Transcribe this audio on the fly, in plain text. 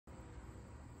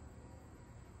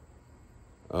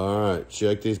All right,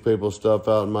 check these people's stuff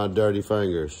out in my dirty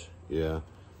fingers. Yeah.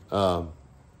 Been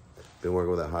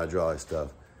working with that hydraulic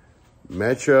stuff.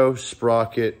 Metro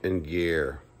Sprocket and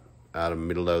Gear out of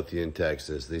Midlothian,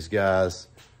 Texas. These guys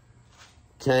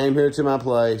came here to my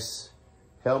place,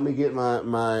 helped me get my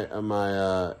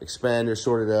expander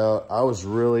sorted out. I was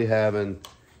really having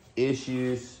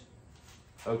issues.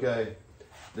 Okay,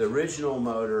 the original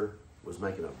motor was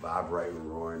making a vibrating,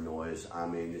 roaring noise. I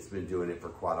mean, it's been doing it for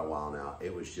quite a while now.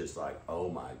 It was just like, oh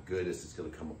my goodness, it's gonna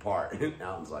come apart. And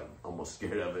Alan's like almost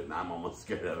scared of it, and I'm almost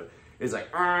scared of it. It's like,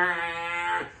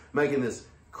 making this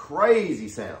crazy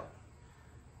sound.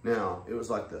 Now, it was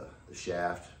like the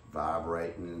shaft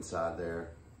vibrating inside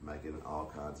there, making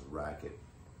all kinds of racket.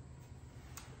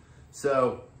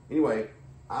 So, anyway,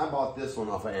 I bought this one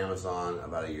off of Amazon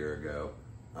about a year ago.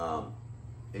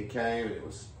 It came, it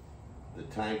was, the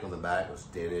tank on the back was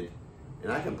dented.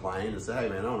 And I complained and said, hey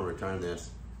man, I want to return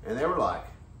this. And they were like,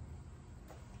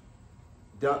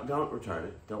 don't return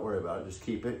it. Don't worry about it. Just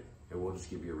keep it and we'll just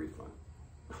give you a refund.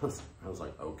 I was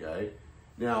like, okay.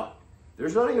 Now,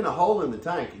 there's not even a hole in the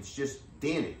tank. It's just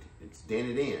dented. It's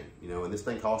dented in, you know, and this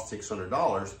thing costs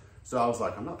 $600. So I was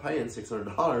like, I'm not paying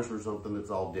 $600 for something that's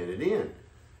all dented in.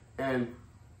 And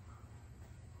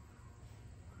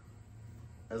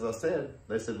as I said,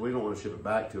 they said, we don't want to ship it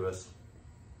back to us.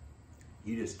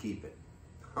 You just keep it.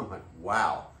 I'm like,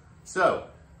 wow. So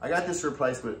I got this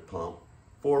replacement pump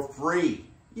for free.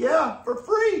 Yeah, for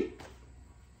free.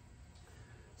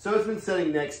 So it's been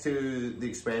sitting next to the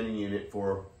expanding unit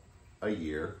for a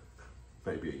year,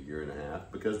 maybe a year and a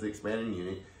half, because the expanding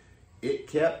unit, it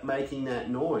kept making that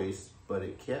noise, but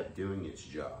it kept doing its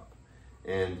job.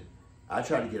 And I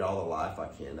try to get all the life I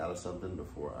can out of something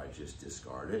before I just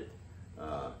discard it.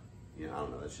 You know, I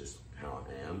don't know, that's just how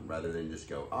I am, rather than just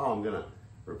go, oh, I'm gonna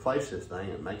replace this thing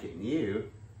and make it new,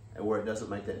 and where it doesn't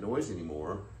make that noise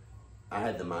anymore. I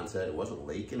had the mindset it wasn't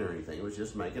leaking or anything, it was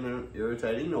just making an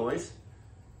irritating noise.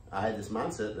 I had this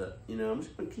mindset that, you know, I'm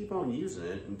just gonna keep on using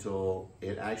it until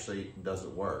it actually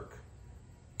doesn't work.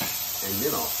 And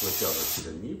then I'll switch over to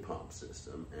the new pump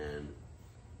system and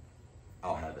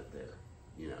I'll have it there,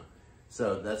 you know.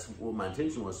 So that's what my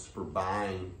intention was for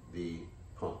buying the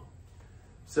pump.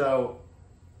 So,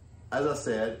 as I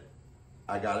said,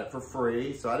 I got it for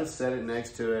free, so I just set it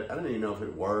next to it. I didn't even know if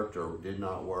it worked or did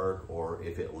not work, or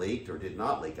if it leaked or did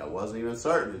not leak. I wasn't even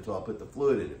certain until I put the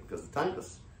fluid in it, because the tank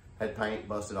had paint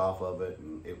busted off of it,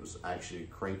 and it was actually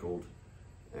crinkled,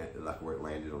 like where it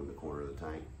landed on the corner of the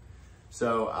tank.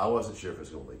 So I wasn't sure if it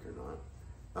was gonna leak or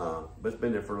not. But it's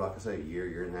been there for, like I say, a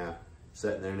year and a half,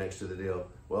 sitting there next to the deal.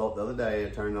 Well, the other day I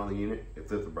turned on the unit, it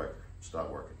flipped the breaker,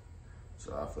 stopped working.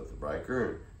 So I flipped the breaker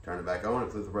and turned it back on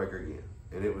and flipped the breaker again.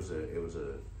 And it was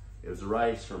a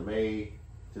race from me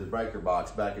to the breaker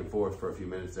box, back and forth for a few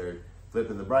minutes there,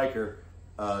 flipping the breaker,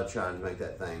 trying to make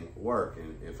that thing work.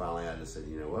 And finally I just said,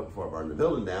 you know what, before I burn the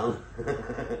building down,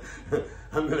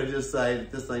 I'm gonna just say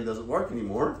that this thing doesn't work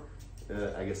anymore.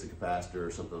 I guess the capacitor or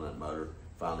something on that motor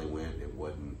finally went, it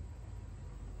wouldn't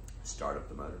start up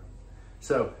the motor.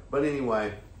 So, but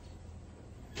anyway,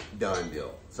 done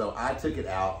deal. So I took it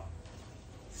out,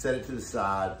 set it to the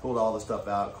side, pulled all the stuff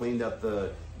out, cleaned up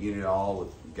the unit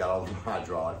got all the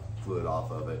hydraulic fluid off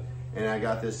of it. And I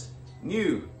got this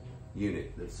new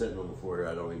unit that's sitting on the floor here.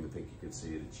 I don't even think you can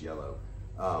see it, it's yellow.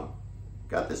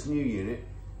 Got this new unit,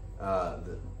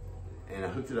 and I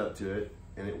hooked it up to it,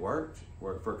 and it worked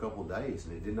for a couple of days,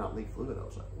 and it did not leak fluid. I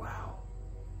was like, wow,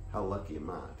 how lucky am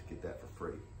I to get that for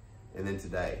free? And then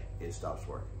today, it stops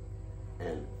working.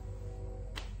 And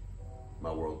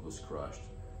my world was crushed.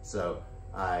 So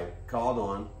I called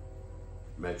on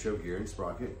Metro Gear and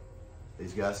Sprocket.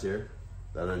 These guys here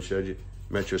that I showed you,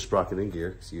 Metro Sprocket and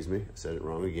Gear, excuse me, I said it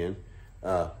wrong again.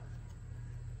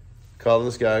 Called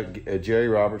this guy, Jerry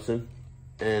Robertson,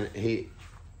 and actually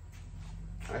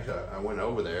I went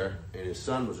over there and his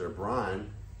son was there,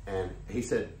 Brian, and he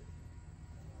said,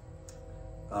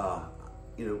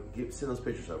 you know, send those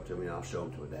pictures over to me and I'll show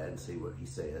them to my dad and see what he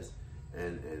says.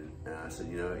 And I said,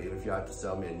 you know, even if you have to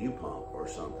sell me a new pump or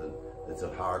something that's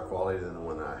of higher quality than the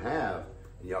one that I have,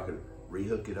 and y'all can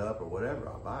rehook it up or whatever,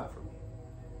 I'll buy it from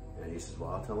you. And he says,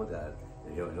 well, I'll tell my dad,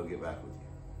 and he'll get back with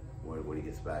you when he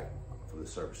gets back from the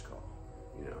service call.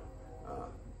 You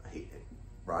know,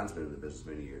 Brian's been in the business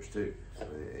many years too. I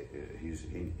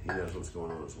mean, he knows what's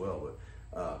going on as well.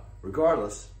 But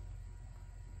regardless,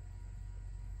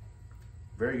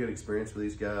 very good experience with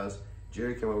these guys.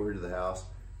 Jerry came over here to the house,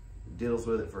 deals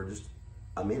with it for just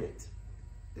a minute,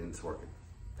 and it's working.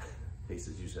 He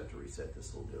says, you just have to reset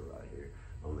this little deal right here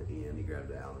on the end. He grabbed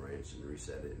the Allen wrench and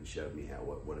reset it and showed me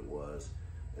what it was.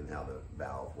 and how the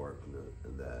valve worked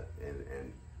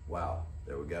and wow,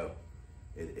 there we go.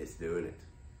 It's doing it.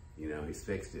 You know, he's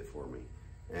fixed it for me.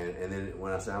 And then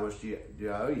when I say, how much do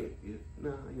I owe you?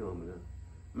 No, you don't owe me nothing.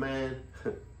 Man,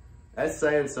 that's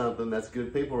saying something. That's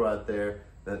good people right there.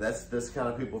 That's the kind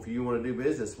of people if you want to do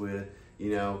business with,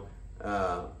 you know,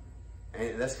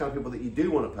 and that's the kind of people that you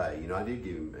do want to pay. You know, I gave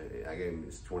him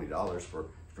this $20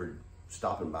 for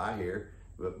stopping by here,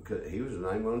 but because he was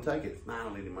not even going to take it. I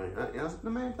don't need any money. I said, no,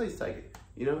 man, please take it.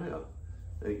 You know, hell,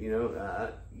 you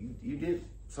know, you did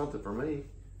something for me.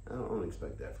 I don't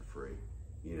expect that for free.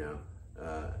 You know,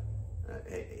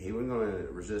 he wasn't going to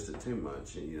resist it too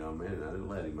much. You know, man, and I didn't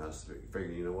let him. I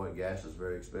figured, you know what, gas is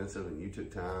very expensive, and you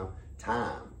took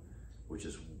time, which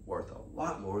is worth a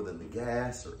lot more than the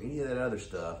gas or any of that other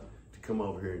stuff, to come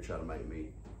over here and try to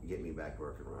get me back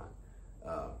working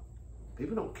right.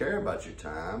 People don't care about your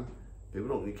time. People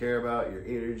don't care about your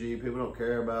energy. People don't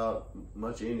care about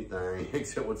much anything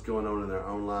except what's going on in their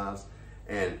own lives.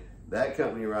 And that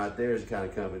company right there is the kind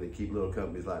of company that keep little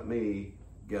companies like me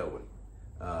going.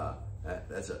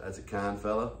 That's a kind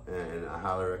fella, and I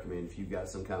highly recommend if you've got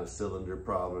some kind of cylinder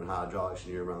problem in hydraulics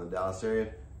and you're around the Dallas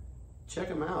area, check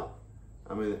them out.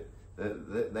 I mean,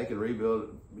 they can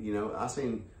rebuild. You know, I've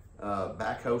seen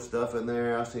backhoe stuff in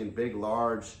there. I've seen big,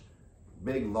 large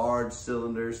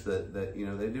cylinders that you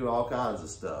know, they do all kinds of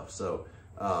stuff. So,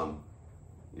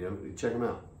 you know, check them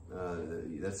out.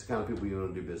 That's the kind of people you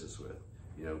want to do business with.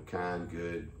 You know, kind,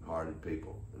 good-hearted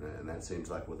people, and that seems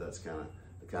like that's the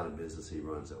kind of business he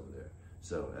runs over there.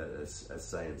 So that's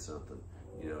saying something.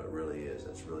 You know, it really is.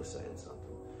 That's really saying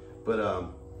something.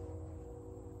 But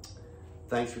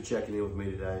thanks for checking in with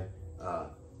me today. I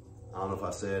don't know if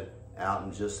I said,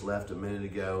 Alton just left a minute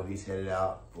ago. He's headed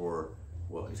out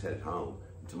he's headed home.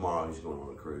 Tomorrow he's going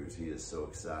on a cruise. He is so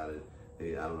excited.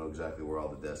 I don't know exactly where all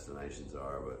the destinations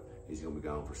are, but he's going to be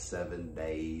gone for 7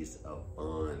 days of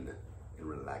fun and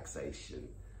relaxation.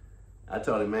 I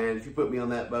told him, man, if you put me on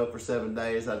that boat for 7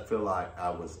 days, I'd feel like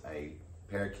I was a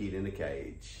parakeet in a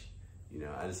cage. You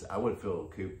know, I wouldn't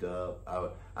feel cooped up.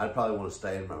 I'd probably want to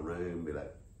stay in my room and be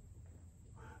like,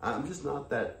 I'm just not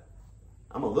that,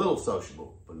 I'm a little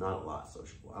sociable, but not a lot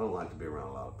sociable. I don't like to be around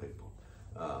a lot of people.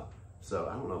 So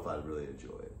I don't know if I'd really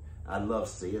enjoy it. I love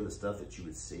seeing the stuff that you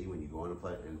would see when you go into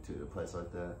a place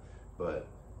like that, but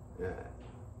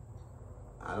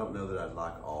I don't know that I'd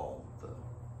like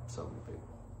some of the people.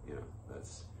 You know,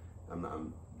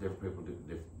 I'm different people do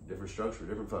different strokes for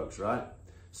different folks, right?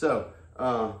 So,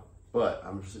 but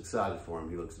I'm just excited for him.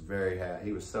 He looks very happy.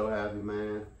 He was so happy,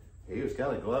 man. He was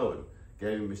kind of glowing.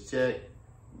 Gave him his check,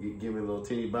 give me a little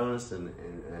teeny bonus, and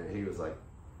he was like,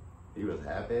 he was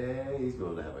happy. He's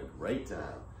going to have a great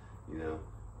time, you know.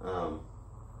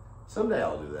 Someday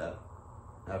I'll do that.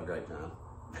 Have a great time.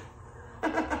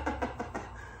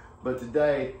 But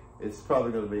today, it's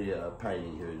probably going to be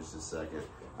painting here in just a second.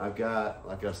 I've got,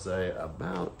 like I say,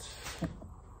 about,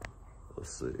 let's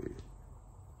see,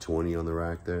 20 on the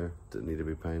rack there that need to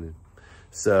be painted.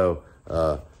 So,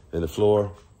 and the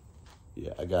floor,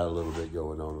 yeah, I got a little bit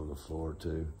going on the floor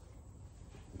too.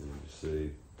 Let me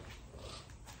see.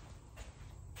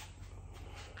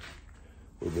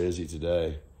 We're busy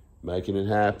today, making it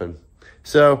happen.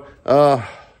 So,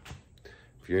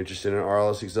 if you're interested in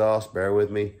RLS Exhaust, bear with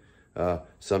me.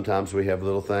 Sometimes we have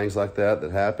little things like that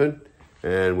happen,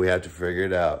 and we have to figure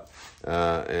it out.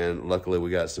 And luckily,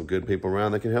 we got some good people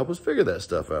around that can help us figure that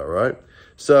stuff out, right?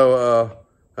 So,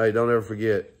 hey, don't ever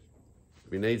forget,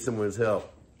 if you need someone's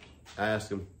help, ask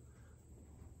them.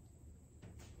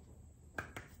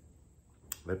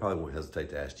 They probably won't hesitate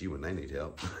to ask you when they need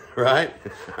help, right?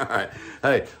 All right.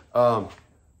 Hey,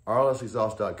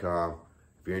 RLSExhaust.com.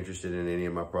 If you're interested in any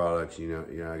of my products, you know,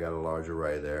 I got a large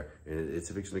array there, and it's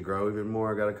fixing to grow even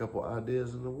more. I got a couple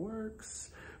ideas in the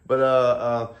works, but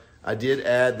I did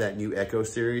add that new Echo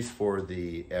series for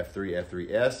the F3,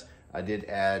 F3S. I did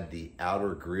add the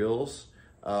outer grills,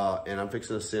 and I'm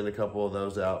fixing to send a couple of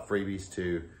those out, freebies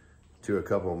to a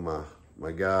couple of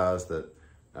my guys that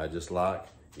I just like.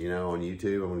 You know, on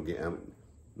YouTube, I'm gonna get,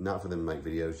 not for them to make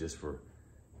videos, just for,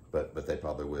 but they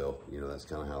probably will. You know, that's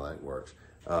kind of how that works.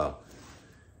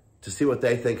 To see what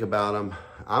they think about them.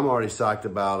 I'm already psyched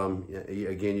about them.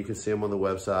 Again, you can see them on the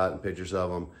website and pictures of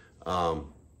them.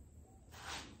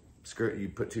 You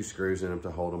put 2 screws in them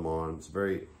to hold them on. It's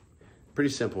pretty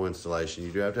simple installation.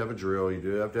 You do have to have a drill. You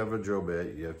do have to have a drill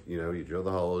bit. You drill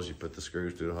the holes. You put the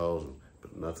screws through the holes and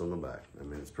put the nuts on the back. I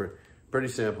mean, it's pretty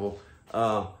simple.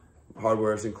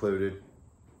 Hardware is included,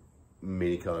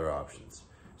 many color options.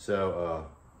 So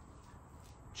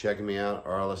checking me out,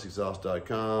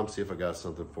 rlsexhaust.com. See if I got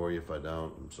something for you. If I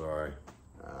don't, I'm sorry.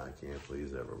 I can't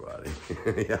please everybody.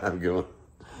 Yeah, I'm going.